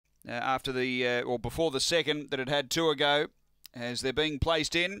after the or before the second that it had 2 ago, as they're being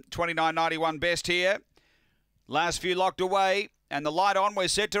placed in. 29.91 best here. Last few locked away. And the light on, we're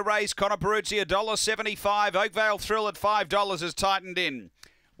set to race. Connor Peruzzi, $1.75. Oakvale Thrill at $5 has tightened in.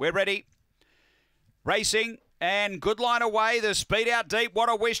 We're ready. Racing. And good line away. The speed out deep. What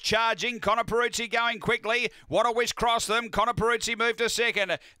a Wish charging. Connor Peruzzi going quickly. What a Wish crossed them. Connor Peruzzi moved to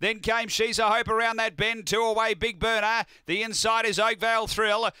second. Then came She's a Hope around that bend. 2 away. Big Burner. The inside is Oakvale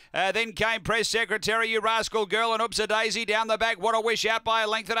Thrill. Then came Press Secretary, You Rascal Girl, and Oops a Daisy down the back. What a Wish out by a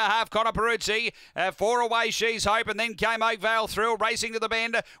length and a half. Connor Peruzzi. 4 away. She's Hope. And then came Oakvale Thrill racing to the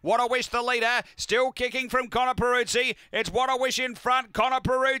bend. What a Wish the leader. Still kicking from Connor Peruzzi. It's What a Wish in front. Connor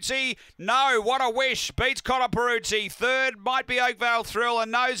Peruzzi. No. What a Wish beats Connor Peruzzi. Third might be Oakvale Thrill,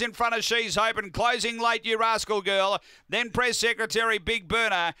 and nose in front of She's Hope, and closing late You Rascal Girl. Then Press Secretary, Big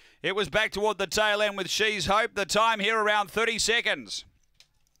Burner. It was back toward the tail end with She's Hope. The time here around 30 seconds.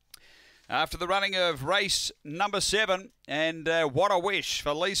 After the running of race number 7, and What a Wish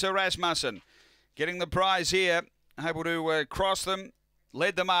for Lisa Rasmussen. Getting the prize here, able to cross them,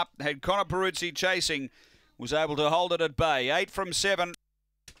 led them up, had Connor Peruzzi chasing, was able to hold it at bay. 8 from 7.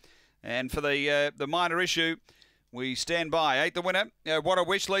 And for the minor issue, we stand by. 8 the winner. What a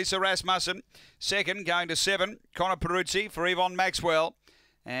Wish, Lisa Rasmussen. Second, going to 7, Connor Peruzzi for Yvonne Maxwell.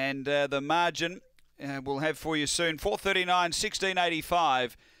 And the margin we'll have for you soon, 4:39,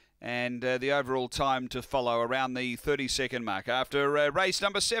 16:85. And the overall time to follow around the 30-second mark. After race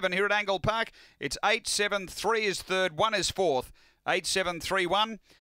number 7 here at Angle Park, it's 8-7-3 is third, 1 is fourth. 8-7-3-1.